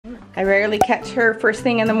I rarely catch her first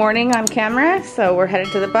thing in the morning on camera, so we're headed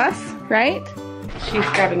to the bus, right? She's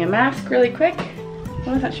grabbing a mask really quick. I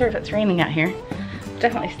wasn't sure if it's raining out here. It's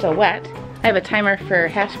definitely still wet. I have a timer for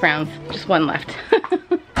hash browns, just one left.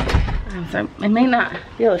 So I may not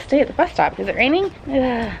be able to stay at the bus stop. Is it raining?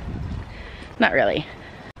 Not really.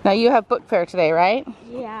 Now you have book fair today, right?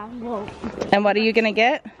 Yeah, well. And what are you gonna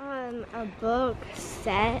get? A book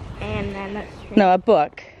set and then a string. No, a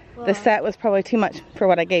book. Well, the set was probably too much for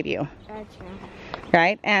what I gave you. Gotcha.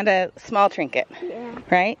 Right? And a small trinket. Yeah.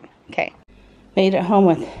 Right? Okay. Made it home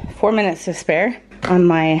with 4 minutes to spare. On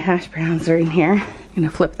my hash browns are in here. I'm gonna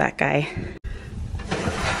flip that guy.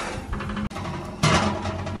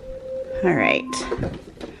 All right.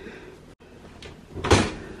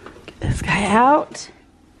 Get this guy out.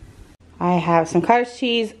 I have some cottage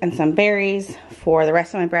cheese and some berries for the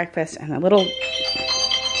rest of my breakfast and a little,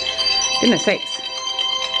 goodness sakes.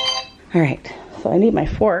 All right, so I need my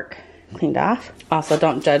fork cleaned off. Also,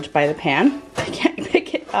 don't judge by the pan. I can't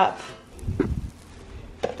pick it up.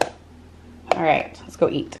 All right, let's go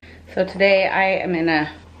eat. So today I am in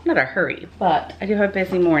not a hurry, but I do have a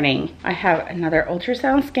busy morning. I have another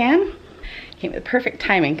ultrasound scan. Came with perfect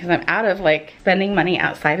timing because I'm out of like spending money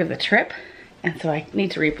outside of the trip. And so I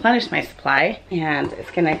need to replenish my supply, and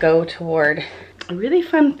it's gonna go toward a really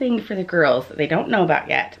fun thing for the girls that they don't know about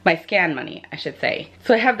yet. My scan money, I should say.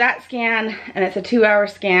 So I have that scan, and it's a 2-hour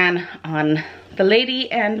scan on the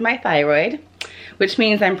lady and my thyroid, which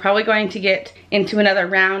means I'm probably going to get into another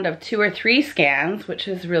round of 2 or 3 scans, which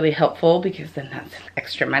is really helpful because then that's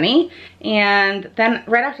extra money. And then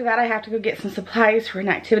right after that, I have to go get some supplies for an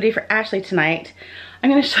activity for Ashley tonight. I'm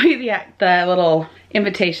gonna show you the little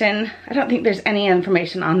invitation. I don't think there's any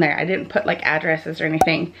information on there. I didn't put like addresses or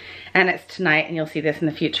anything. And it's tonight, and you'll see this in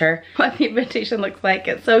the future, what the invitation looks like.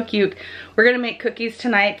 It's so cute. We're gonna make cookies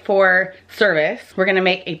tonight for service. We're gonna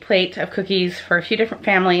make a plate of cookies for a few different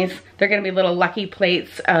families. They're gonna be little lucky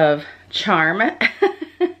plates of charm.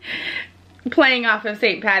 Playing off of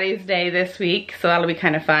St. Patty's Day this week, so that'll be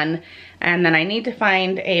kind of fun. And then I need to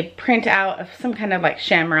find a printout of some kind of like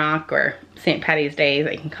shamrock or St. Patty's Day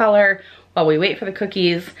that you can color while we wait for the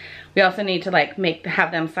cookies. We also need to like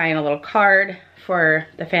have them sign a little card for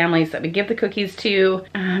the families that we give the cookies to.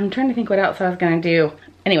 I'm trying to think what else I was gonna do.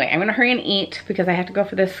 Anyway, I'm gonna hurry and eat because I have to go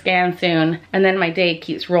for this scan soon. And then my day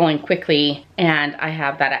keeps rolling quickly, and I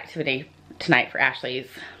have that activity tonight for Ashley's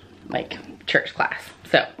like church class.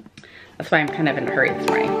 So that's why I'm kind of in a hurry this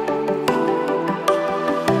morning.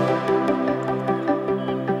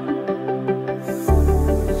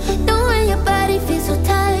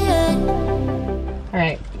 All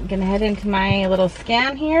right, I'm gonna head into my little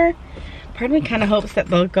scan here. Part of me kind of hopes that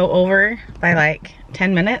they'll go over by like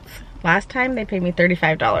 10 minutes. Last time they paid me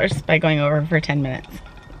 $35 by going over for 10 minutes.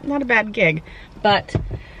 Not a bad gig, but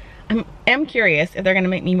I'm curious if they're gonna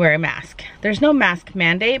make me wear a mask. There's no mask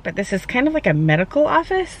mandate, but this is kind of like a medical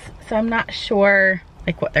office, so I'm not sure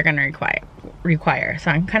like what they're gonna require. So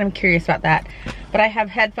I'm kind of curious about that. But I have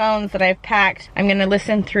headphones that I've packed. I'm gonna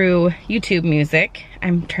listen through YouTube music.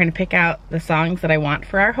 I'm trying to pick out the songs that I want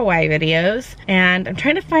for our Hawaii videos. And I'm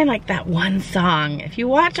trying to find like that one song. If you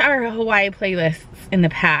watch our Hawaii playlists in the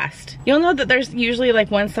past, you'll know that there's usually like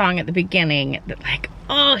one song at the beginning that like,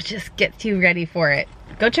 oh, it just gets you ready for it.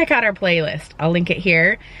 Go check out our playlist. I'll link it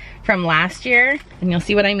here from last year and you'll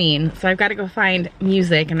see what I mean. So I've got to go find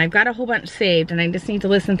music, and I've got a whole bunch saved, and I just need to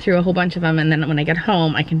listen through a whole bunch of them, and then when I get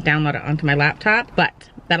home I can download it onto my laptop. But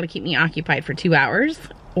that'll keep me occupied for 2 hours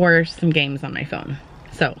or some games on my phone.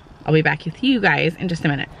 So I'll be back with you guys in just a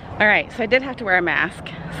minute. All right, so I did have to wear a mask.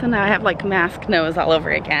 So now I have like mask nose all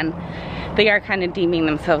over again. They are kind of deeming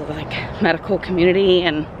themselves like medical community,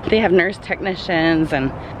 and they have nurse technicians, and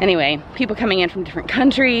anyway, people coming in from different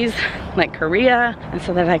countries like Korea. And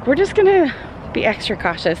so they're like, we're just gonna be extra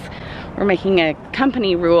cautious. We're making a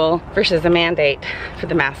company rule versus a mandate for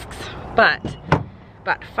the masks. But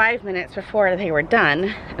about 5 minutes before they were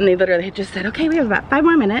done, and they literally had just said, okay, we have about 5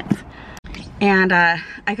 more minutes. And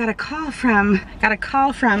I got a call from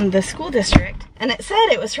the school district, and it said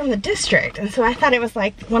it was from the district. And so I thought it was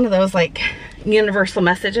like one of those like universal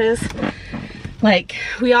messages. Like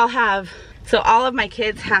we all have, so all of my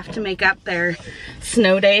kids have to make up their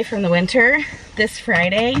snow day from the winter this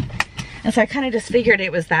Friday. And so I kind of just figured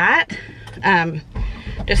it was that.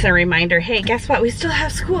 Just a reminder, hey, guess what? We still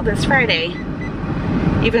have school this Friday,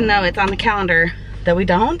 even though it's on the calendar that we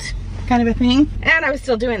don't. Kind of a thing. And I was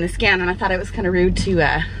still doing the scan, and I thought it was kind of rude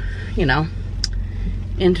to, you know,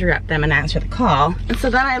 interrupt them and answer the call. And so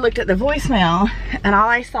then I looked at the voicemail, and all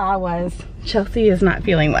I saw was, Chelsea is not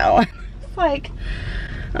feeling well. It's like,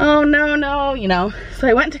 oh no, no, you know. So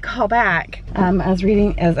I went to call back as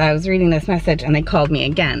I was reading this message, and they called me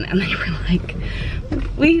again, and they were like,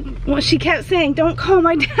 well, she kept saying, don't call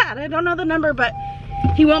my dad. I don't know the number, but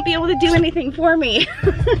he won't be able to do anything for me.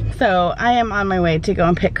 So I am on my way to go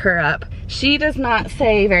and pick her up. She does not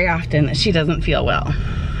say very often that she doesn't feel well.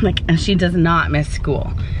 Like, and she does not miss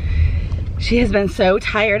school. She has been so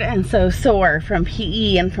tired and so sore from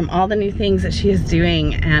PE and from all the new things that she is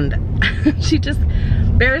doing, and she just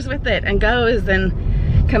bears with it and goes and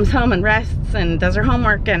comes home and rests and does her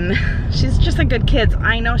homework, and she's just a good kid. So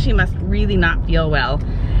I know she must really not feel well,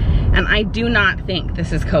 and I do not think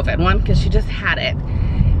this is COVID. One, because she just had it.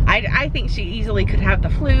 I think she easily could have the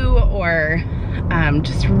flu or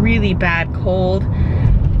just really bad cold.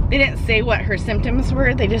 They didn't say what her symptoms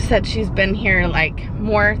were. They just said she's been here like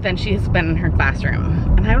more than she's been in her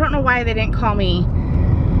classroom. And I don't know why they didn't call me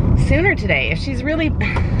sooner today. If she's really,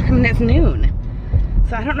 I mean, it's noon.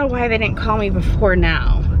 So I don't know why they didn't call me before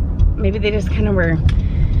now. Maybe they just kind of were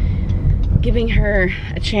giving her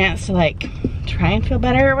a chance to like try and feel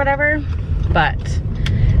better or whatever. But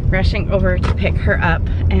rushing over to pick her up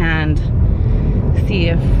and see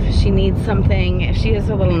if she needs something. If she is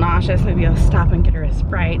a little nauseous, maybe I'll stop and get her a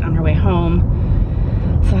Sprite on her way home.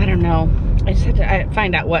 So I don't know. I just have to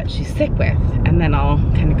find out what she's sick with, and then I'll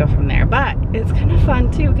kind of go from there. But it's kind of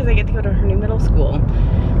fun too, because I get to go to her new middle school.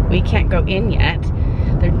 We can't go in yet.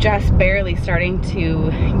 They're just barely starting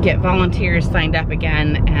to get volunteers signed up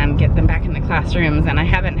again and get them back in the classrooms, and I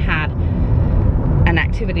haven't had an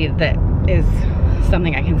activity that is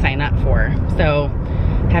something I can sign up for. So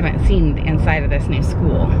haven't seen the inside of this new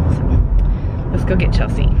school. So let's go get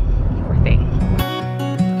Chelsea. Poor thing.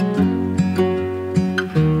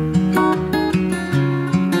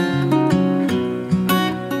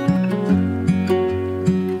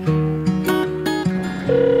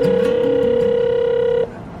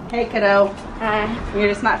 Hey kiddo. Hi. You're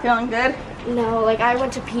just not feeling good? No, like I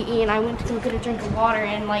went to PE and I went to go get a drink of water,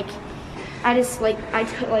 and like I just like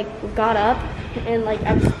got up and like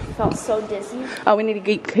I just felt so dizzy. Oh, we need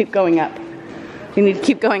to keep going up. We need to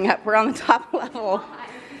keep going up. We're on the top level.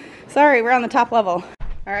 Sorry, we're on the top level.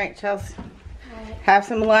 All right, Chelsea. Have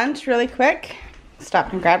some lunch really quick.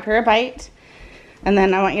 Stop and grab her a bite. And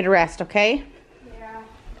then I want you to rest, okay? Yeah.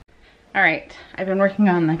 All right, I've been working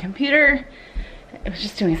on the computer. It was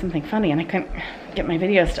just doing something funny and I couldn't get my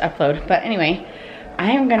videos to upload. But anyway,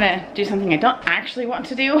 I am gonna do something I don't actually want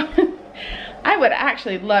to do. I would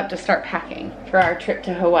actually love to start packing for our trip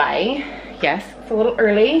to Hawaii. Yes, it's a little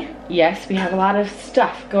early. Yes, we have a lot of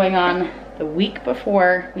stuff going on the week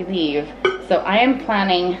before we leave. So I am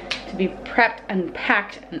planning to be prepped and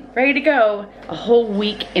packed and ready to go a whole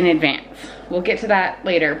week in advance. We'll get to that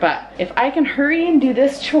later, but if I can hurry and do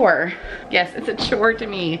this chore, yes, it's a chore to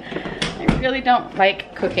me. I really don't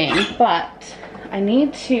like cooking, but I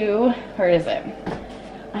need to, where is it?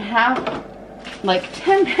 I have like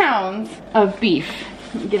 10 pounds of beef.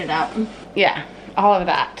 Let me get it out. Yeah, all of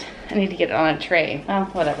that. I need to get it on a tray. Oh,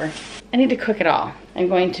 whatever. I need to cook it all. I'm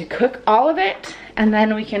going to cook all of it, and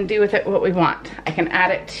then we can do with it what we want. I can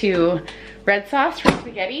add it to red sauce for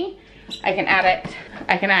spaghetti. I can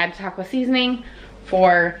add taco seasoning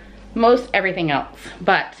for most everything else.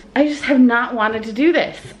 But I just have not wanted to do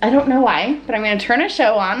this. I don't know why, but I'm gonna turn a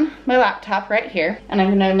show on my laptop right here, and I'm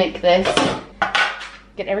gonna make this,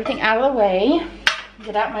 get everything out of the way,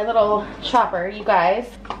 get out my little chopper. You guys,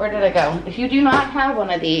 where did I go? If you do not have one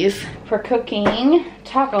of these for cooking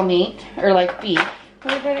taco meat or like beef,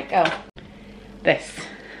 where did it go? This.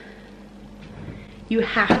 You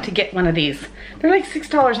have to get one of these. They're like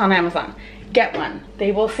 $6 on Amazon. Get one.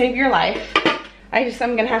 They will save your life.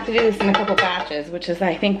 I'm gonna have to do this in a couple batches, which is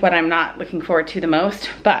I think what I'm not looking forward to the most,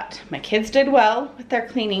 but my kids did well with their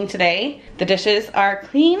cleaning today. The dishes are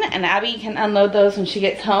clean and Abby can unload those when she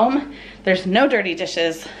gets home. There's no dirty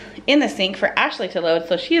dishes in the sink for Ashley to load,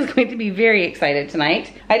 so she is going to be very excited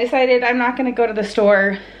tonight. I decided I'm not gonna go to the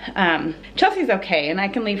store. Chelsea's okay and I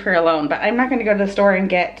can leave her alone, but I'm not gonna go to the store and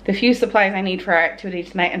get the few supplies I need for our activity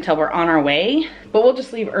tonight until we're on our way, but we'll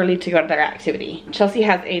just leave early to go to their activity. Chelsea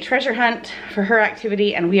has a treasure hunt for her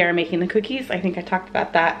activity and we are making the cookies. I think I talked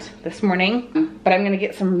about that this morning, but I'm gonna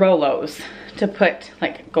get some Rolos to put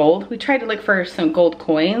like gold. We tried to look for some gold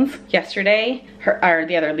coins yesterday,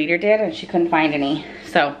 the other leader did, and she couldn't find any.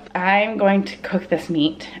 So I'm going to cook this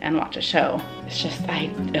meat and watch a show. It's just, I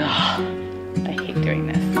hate doing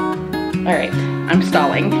this. All right, I'm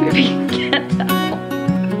stalling, if you can't tell.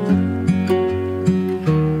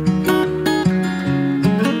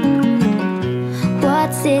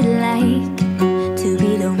 What's it like to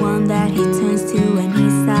be the one that he turns to when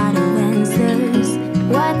he's out of answers?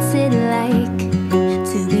 What's it like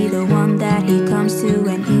to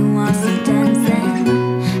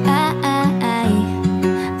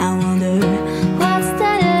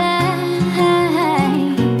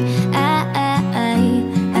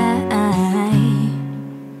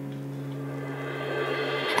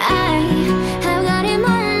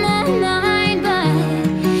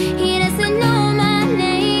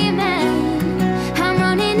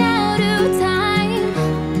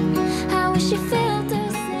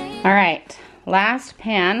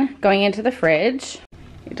pan going into the fridge.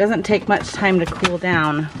 It doesn't take much time to cool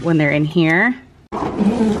down when they're in here.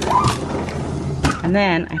 And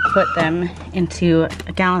then I put them into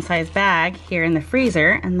a gallon-sized bag here in the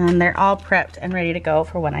freezer, and then they're all prepped and ready to go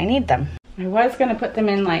for when I need them. I was gonna put them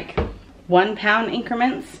in like 1 pound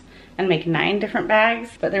increments and make 9 different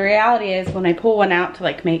bags, but the reality is when I pull one out to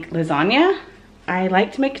like make lasagna, I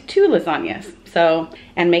like to make 2 lasagnas. So,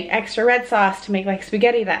 and make extra red sauce to make like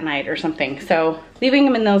spaghetti that night or something. So leaving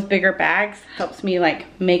them in those bigger bags helps me like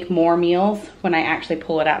make more meals when I actually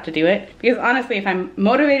pull it out to do it. Because honestly, if I'm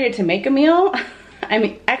motivated to make a meal,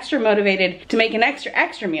 I'm extra motivated to make an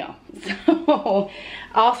extra meal. So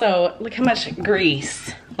also, look how much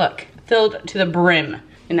grease, look, filled to the brim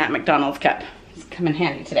in that McDonald's cup. It's come in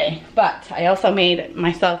handy today. But I also made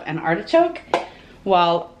myself an artichoke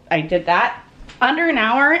while I did that. Under an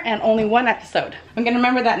hour and only 1 episode. I'm gonna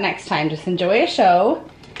remember that next time. Just enjoy a show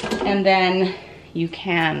and then you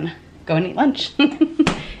can go and eat lunch.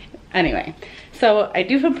 Anyway, so I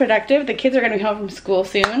do feel productive. The kids are gonna be home from school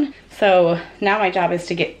soon. So now my job is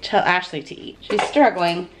to get Ashley to eat. She's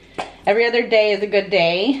struggling. Every other day is a good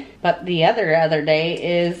day, but the other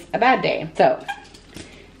day is a bad day. So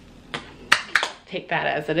take that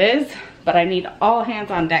as it is, but I need all hands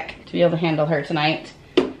on deck to be able to handle her tonight.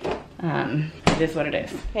 It is what it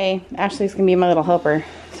is. Okay, Ashley's gonna be my little helper.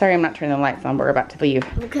 Sorry I'm not turning the lights on, but we're about to leave.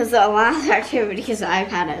 Because the last activity, because I've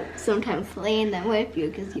had to sometimes play in them with you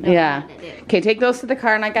because you don't know what to do. Okay, take those to the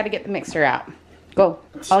car and I gotta get the mixer out. Go,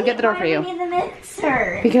 I'll get the door for you. Why do you need the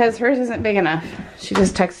mixer? Because hers isn't big enough. She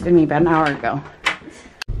just texted me about an hour ago.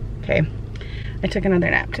 Okay, I took another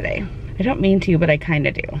nap today. I don't mean to, but I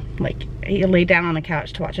kinda do. Like, you lay down on the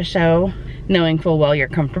couch to watch a show, knowing full well you're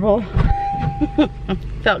comfortable.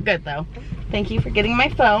 Felt good though. Thank you for getting my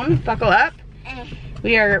phone. Buckle up.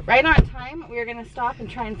 We are right on time. We are gonna stop and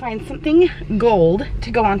try and find something gold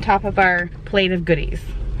to go on top of our plate of goodies,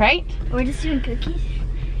 right? We're just doing cookies?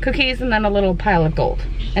 Cookies and then a little pile of gold.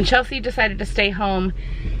 And Chelsea decided to stay home.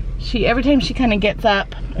 Every time she kind of gets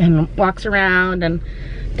up and walks around and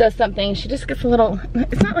does something, she just gets a little,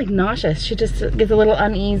 it's not like nauseous, she just gets a little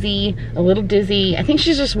uneasy, a little dizzy. I think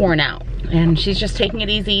she's just worn out and she's just taking it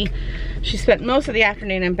easy. She spent most of the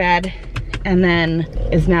afternoon in bed and then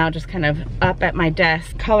is now just kind of up at my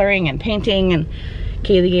desk coloring and painting, and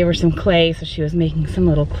Kaylee gave her some clay, so she was making some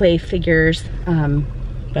little clay figures.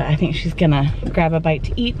 But I think she's gonna grab a bite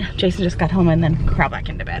to eat. Jason just got home and then crawl back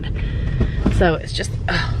into bed. So it's just,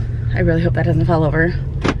 oh, I really hope that doesn't fall over.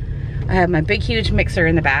 I have my big huge mixer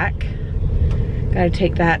in the back. Gotta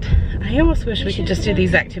take that. I almost wish we could just do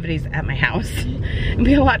these activities at my house. It'd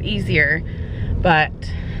be a lot easier, but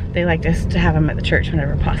they like us to have them at the church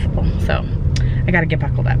whenever possible. So I gotta get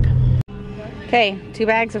buckled up. Okay, 2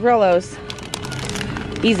 bags of Rolos.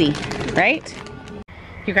 Easy, right?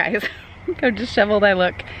 You guys, look how disheveled I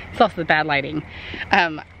look. It's also the bad lighting.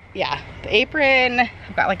 Yeah, the apron,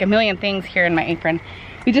 I've got like a million things here in my apron.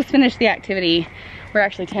 We just finished the activity. We're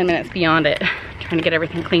actually 10 minutes beyond it, trying to get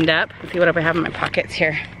everything cleaned up. Let's see what I have in my pockets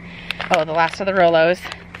here. Oh, the last of the Rolos.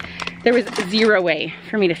 There was 0 way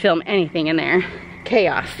for me to film anything in there.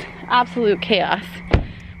 Chaos, absolute chaos.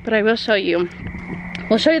 But I will show you,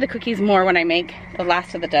 we'll show you the cookies more when I make the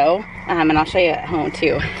last of the dough, and I'll show you at home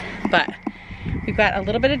too. But we've got a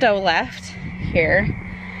little bit of dough left here,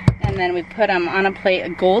 and then we put them on a plate, a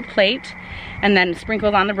gold plate, and then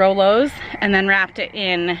sprinkled on the Rolos, and then wrapped it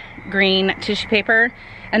in green tissue paper,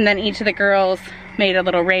 and then each of the girls made a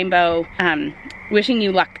little rainbow wishing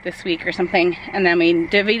you luck this week or something, and then we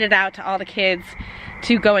divvied it out to all the kids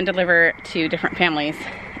to go and deliver to different families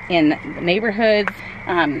in the neighborhoods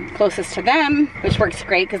closest to them, which works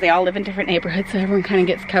great because they all live in different neighborhoods, so everyone kind of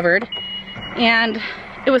gets covered. And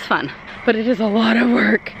it was fun, but it is a lot of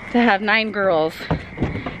work to have 9 girls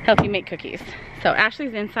help you make cookies. So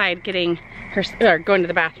Ashley's inside getting her, or going to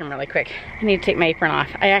the bathroom really quick. I need to take my apron off.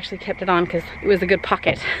 I actually kept it on because it was a good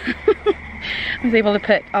pocket. I was able to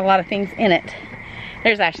put a lot of things in it.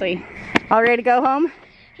 There's Ashley. All ready to go home?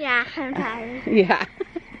 Yeah, I'm tired. Yeah.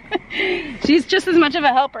 She's just as much of a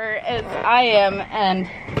helper as I am, and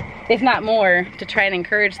if not more, to try and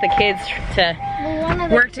encourage the kids to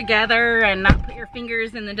work together and not put your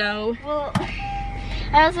fingers in the dough. Well,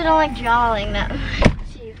 I also don't like drawing that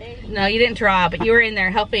much either. No, you didn't draw, but you were in there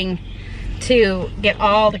helping to get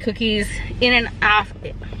all the cookies in and off,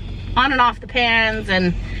 on and off the pans,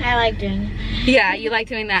 and I like doing it. Yeah, you like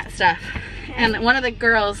doing that stuff. And one of the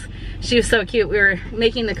girls, she was so cute. We were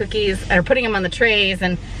making the cookies, or putting them on the trays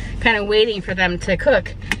and kind of waiting for them to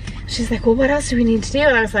cook. She's like, well, what else do we need to do?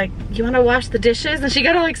 And I was like, you want to wash the dishes? And she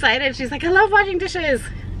got all excited. She's like, I love washing dishes.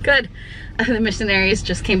 Good. the missionaries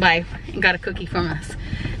just came by and got a cookie from us.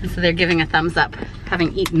 And so they're giving a thumbs up,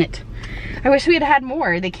 having eaten it. I wish we had had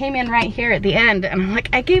more. They came in right here at the end and I'm like,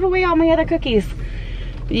 I gave away all my other cookies.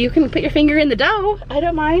 You can put your finger in the dough, I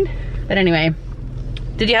don't mind. But anyway,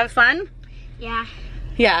 did you have fun? Yeah.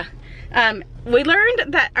 Yeah. We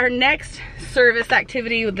learned that our next service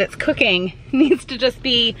activity that's cooking needs to just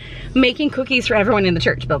be making cookies for everyone in the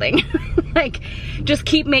church building. Like, just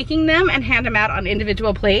keep making them and hand them out on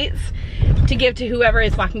individual plates to give to whoever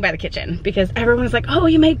is walking by the kitchen, because everyone's like, oh,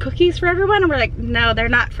 you made cookies for everyone? And we're like, no, they're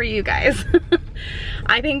not for you guys.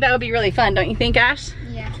 I think that would be really fun, don't you think, Ash?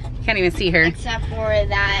 Yeah. Can't even see her. Except for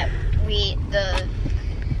that the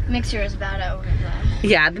mixer was about over the...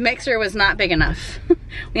 Yeah, the mixer was not big enough.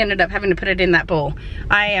 We ended up having to put it in that bowl.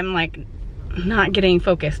 I am like not getting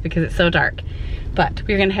focused because it's so dark. But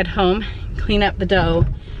we're gonna head home, clean up the dough.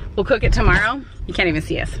 We'll cook it tomorrow. You can't even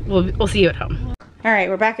see us. We'll see you at home. All right,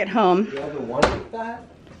 we're back at home. You ever wanted that?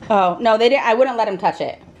 Oh, no, they didn't. I wouldn't let him touch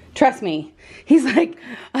it. Trust me. He's like,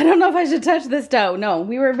 I don't know if I should touch this dough. No,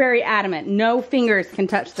 we were very adamant. No fingers can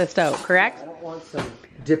touch this dough, correct? I don't want some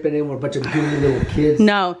dipping in with a bunch of goony little kids.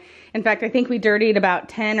 No. In fact, I think we dirtied about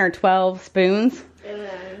 10 or 12 spoons.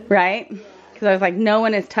 Right? Because I was like, no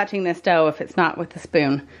one is touching this dough if it's not with the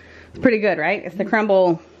spoon. It's pretty good, right? It's the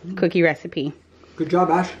crumble cookie recipe. Good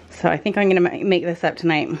job, Ash. So I think I'm gonna make this up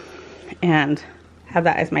tonight and have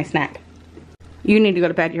that as my snack. You need to go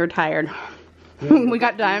to bed, you're tired. We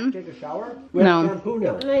got done. Take a shower? We No. have shampoo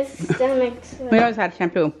now. My stomach's... We always had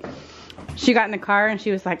shampoo. She got in the car and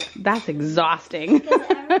she was like, that's exhausting. Because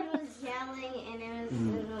everyone was yelling and it was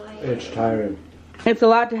annoying. It's tiring. It's a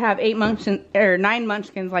lot to have 9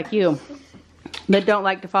 munchkins like you that don't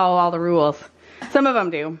like to follow all the rules. Some of them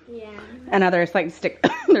do. Yeah. And others like to stick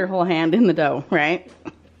their whole hand in the dough, right?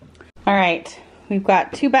 All right, we've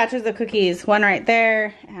got 2 batches of cookies, one right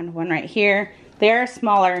there and one right here. They are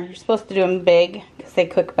smaller. You're supposed to do them big because they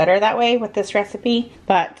cook better that way with this recipe,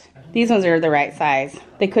 but these ones are the right size.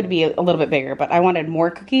 They could be a little bit bigger, but I wanted more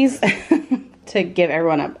cookies to give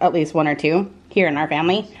everyone at least 1 or 2 here in our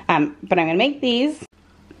family. But I'm gonna make these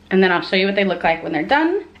and then I'll show you what they look like when they're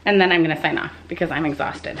done, and then I'm gonna sign off because I'm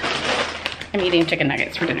exhausted. I'm eating chicken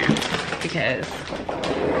nuggets for dinner because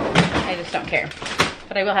I just don't care.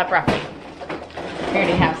 But I will have broccoli. I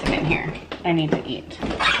already have some in here I need to eat.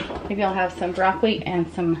 Maybe I'll have some broccoli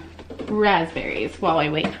and some raspberries while I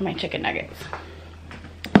wait for my chicken nuggets.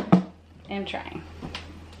 I'm trying.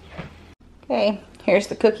 Okay, here's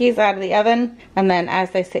the cookies out of the oven. And then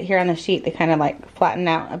as they sit here on the sheet, they kind of like flatten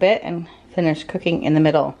out a bit and finish cooking in the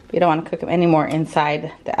middle. You don't want to cook them anymore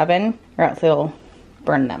inside the oven or else it'll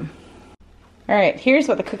burn them. All right, here's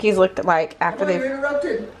what the cookies looked like after they've... You're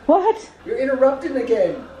interrupted. What? You're interrupting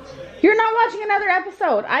again. You're not watching another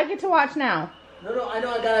episode. I get to watch now. No, I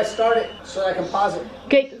know. I gotta start it so I can pause it.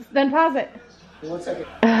 Okay, then pause it. 1 second.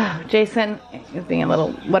 Jason is being a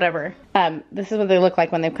little whatever. This is what they look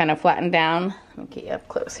like when they've kind of flattened down. Let me get you up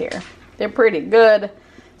close here. They're pretty good.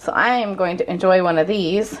 So I am going to enjoy one of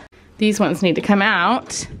these. These ones need to come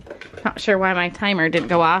out. Not sure why my timer didn't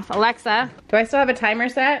go off. Alexa, do I still have a timer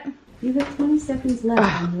set? You have 20 seconds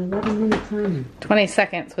left on your 11-minute timer. 20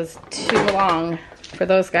 seconds was too long for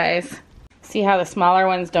those guys. See how the smaller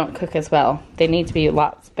ones don't cook as well. They need to be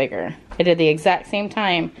lots bigger. I did the exact same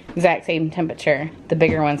time, exact same temperature. The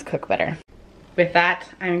bigger ones cook better. With that,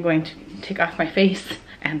 I'm going to take off my face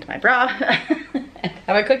and my bra and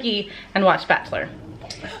have a cookie and watch Bachelor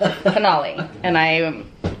finale. And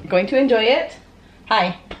I'm going to enjoy it.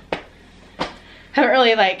 Hi. Haven't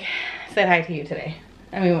really like said hi to you today.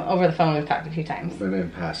 I mean, over the phone we've talked a few times. But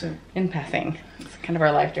in passing. In passing. It's kind of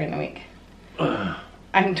our life during the week.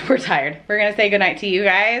 We're tired. We're gonna say goodnight to you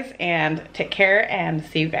guys and take care and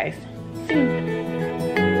see you guys soon.